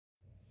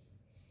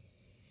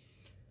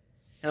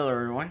Hello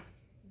everyone,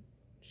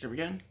 it's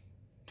again.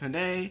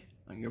 Today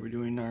I'm gonna be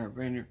doing another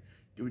brand new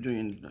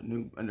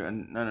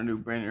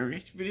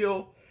Reese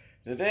video.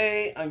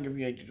 Today I'm gonna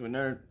be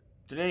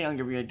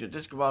doing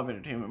Disco Bob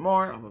Entertainment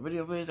more of a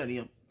video viz that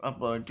he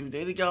uploaded 2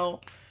 days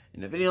ago. In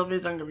the video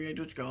viz I'm gonna be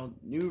doing called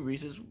New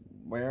Reese's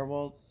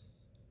Werewolf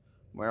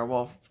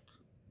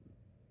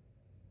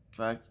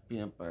Track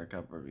Peanut Butter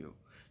Cup Review.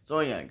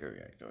 So yeah, I'm gonna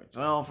react to it. So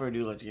without further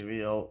ado, let's get the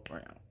video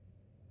right now.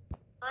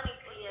 Money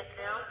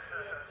TSL.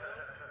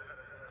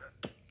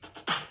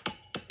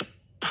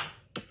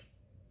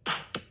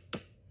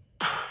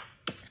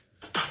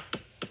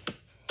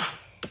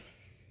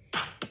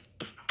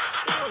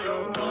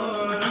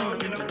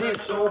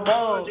 Disco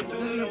ball, you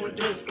coolin' with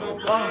disco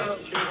ball.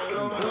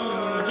 Disco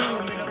ball,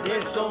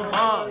 disco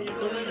ball, you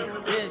coolin'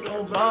 with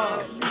disco ball.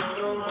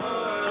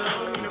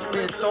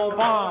 Disco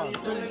ball, you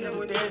coolin'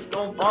 with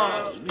disco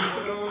ball.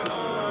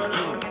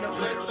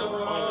 Flex so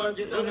hard,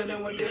 you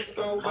coolin' with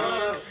disco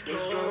ball.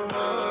 Disco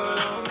ball,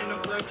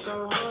 flex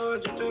so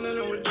hard, you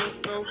coolin' with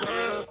disco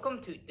ball. Welcome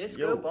to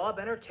Disco Bob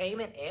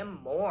Entertainment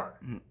and more.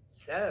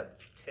 So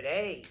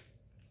today,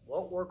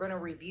 what we're going to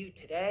review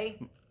today,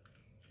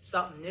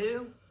 something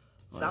new,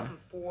 something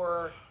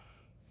for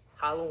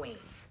Halloween.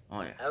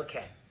 Oh yeah.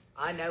 Okay,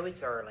 I know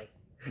it's early.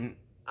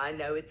 I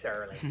know it's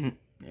early.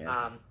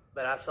 Yeah.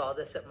 But I saw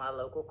this at my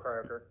local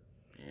Kroger,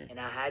 and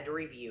I had to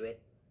review it.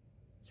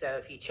 So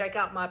if you check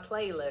out my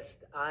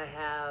playlist, I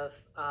have,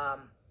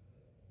 I'm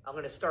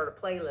going to start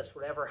a playlist,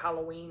 whatever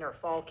Halloween or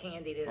fall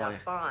candy that I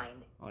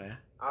find. Oh yeah.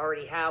 I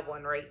already have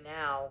one right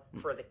now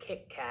for the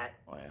Kit Kat,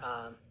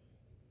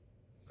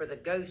 for the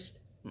Ghost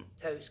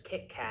Toast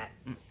Kit Kat.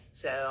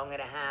 So I'm going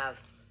to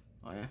have,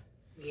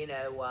 you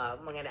know,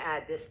 I'm going to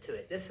add this to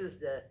it. This is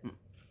the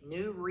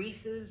new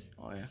Reese's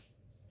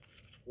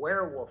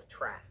Werewolf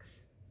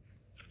tracks.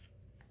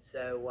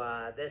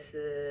 So this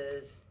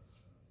is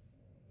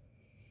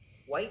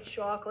white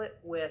chocolate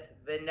with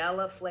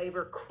vanilla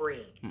flavor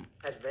cream.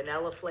 Has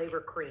vanilla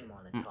flavor cream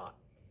on the top.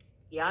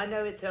 Yeah, I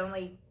know it's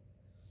only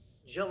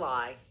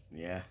July.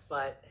 Yeah.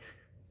 But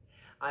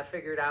I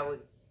figured I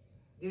would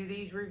do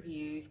these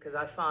reviews because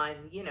I find,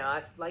 you know,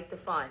 I like to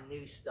find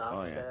new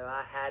stuff. So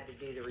I had to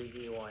do the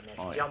review on this,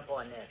 jump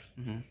on this.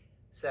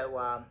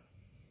 So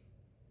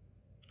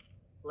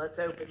let's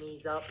open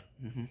these up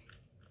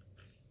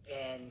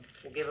and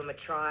we'll give them a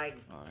try,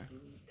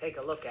 take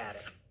a look at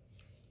it.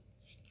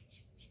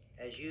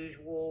 As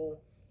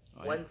usual,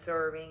 one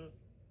serving,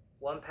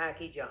 one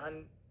package,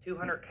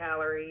 200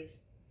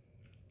 calories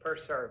per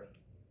serving.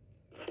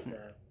 So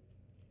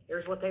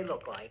here's what they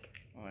look like.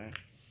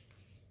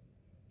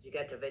 You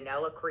got the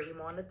vanilla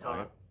cream on the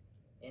top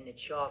and the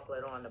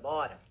chocolate on the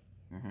bottom.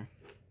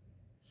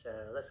 So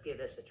let's give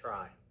this a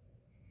try.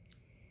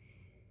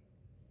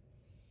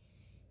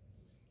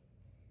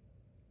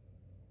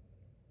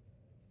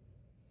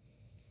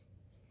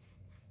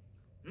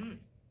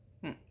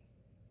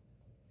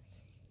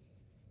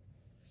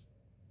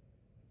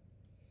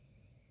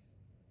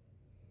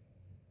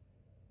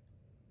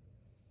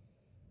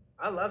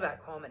 I love that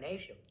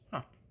combination.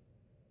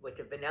 With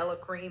the vanilla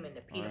cream and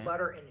the peanut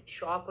butter and the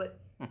chocolate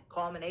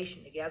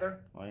combination together.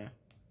 Oh yeah.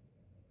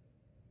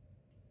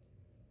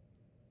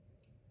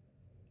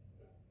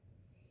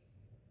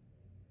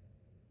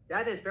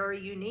 That is very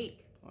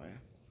unique. Oh yeah.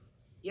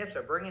 Yes,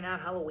 they're bringing out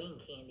Halloween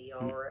candy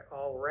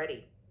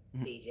already,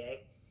 CJ.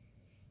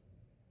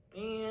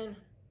 And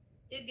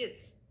it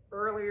gets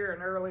earlier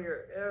and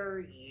earlier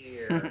every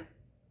year.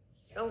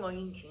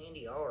 Halloween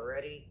candy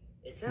already.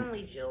 It's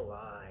only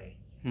July.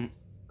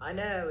 I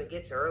know, it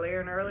gets earlier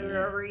and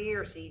earlier every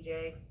year,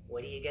 CJ.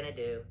 What are you going to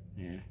do?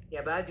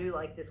 Yeah, but I do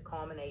like this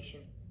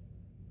combination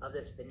of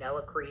this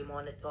vanilla cream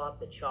on the top,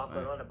 the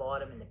chocolate on the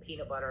bottom, and the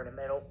peanut butter in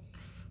the middle.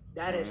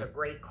 That is a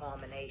great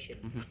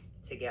combination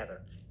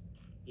together.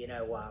 You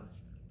know,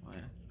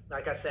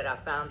 like I said, I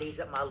found these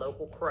at my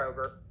local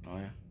Kroger.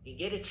 If you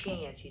get a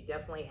chance, you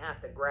definitely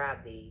have to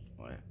grab these.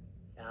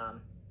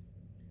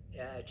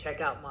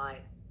 Check out my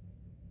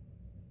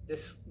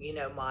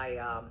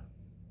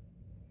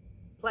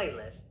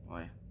playlist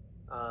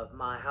of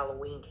my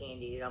Halloween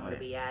candy that I'm going to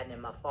be adding in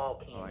my fall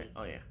candy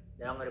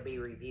that I'm going to be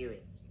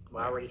reviewing.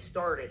 I already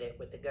started it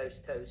with the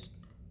Ghost Toast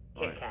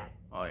Kit Kat.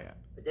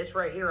 But this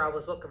right here, I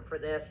was looking for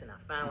this and I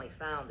finally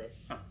found it.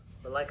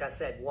 But like I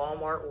said,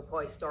 Walmart will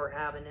probably start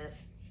having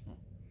this.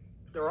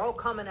 They're all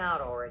coming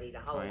out already, the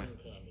Halloween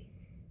candy.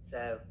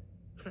 So,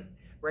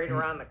 right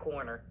around the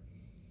corner.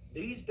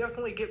 These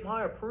definitely get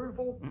my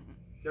approval.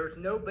 There's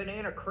no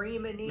banana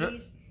cream in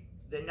these.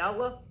 It's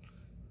vanilla.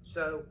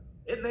 So,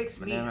 it makes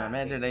me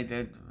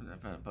happy.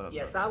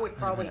 Yes, I would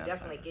probably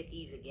definitely get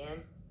these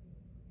again.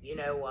 You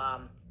know,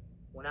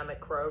 when I'm at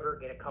Kroger,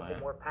 get a couple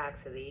more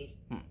packs of these.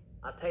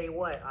 I'll tell you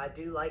what, I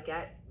do like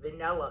that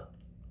vanilla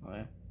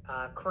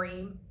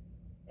cream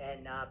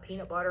and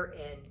peanut butter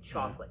and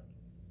chocolate.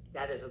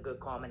 That is a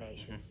good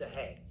combination. So,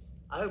 hey,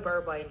 I hope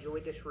everybody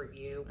enjoyed this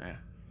review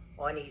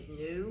on these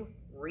new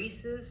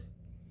Reese's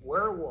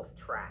Werewolf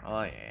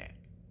tracks.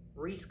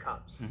 Reese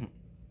cups.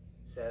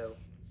 So,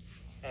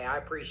 hey, I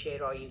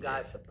appreciate all you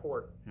guys'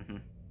 support.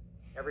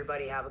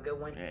 Everybody have a good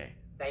one. Yeah.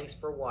 Thanks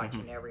for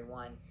watching,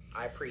 everyone.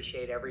 I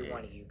appreciate every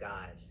one of you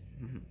guys.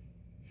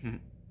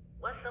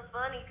 What's so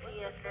funny,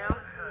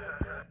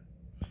 TSM?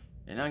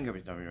 And I'm gonna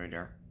be stopping right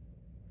there.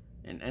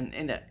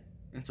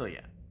 And so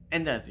yeah.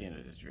 And that's the end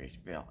of this Reese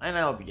video. And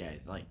I hope you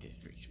guys like this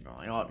Reese video.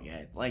 I hope you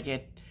guys like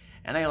it.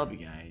 And I hope you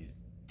guys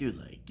do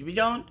like. If you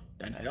don't,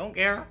 then I don't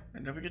care.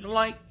 And don't forget to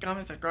like,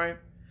 comment, subscribe,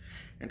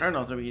 and turn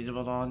those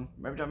notifications on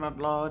every time I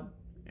upload.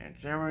 And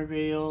share my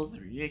videos,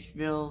 reaction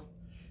videos,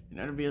 and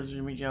other videos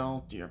in my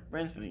channel to your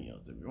friends and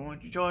videos if you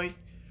want your choice.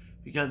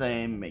 Because I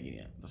am making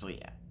it. So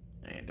yeah.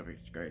 And don't forget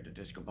to subscribe to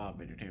Disco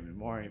Bob Entertainment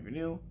more if you're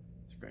new.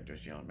 Subscribe to our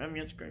channel. Remember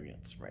yet,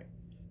 subscribe.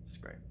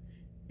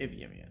 If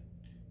you haven't yet.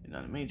 And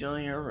on the main channel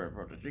here, we're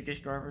about to 3K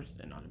subscribers.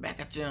 And on the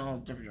backup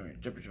channel, Jeffrey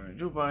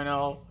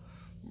 2.0,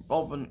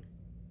 both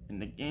in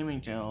the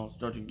gaming channel,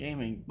 Starting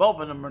Gaming, both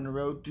of them on the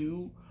road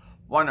to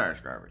 100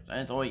 subscribers.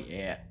 And so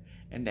yeah.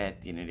 And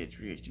that's the end of this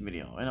reaction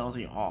video. And I'll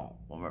see you all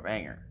one more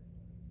banger.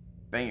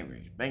 Banger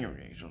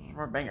reactions,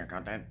 more banger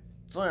content.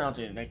 So I'll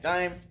see you next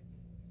time.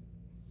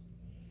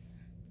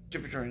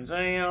 Jeffrey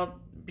signing out.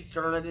 Peace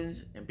out,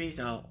 legends, and peace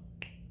out,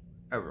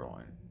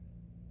 everyone.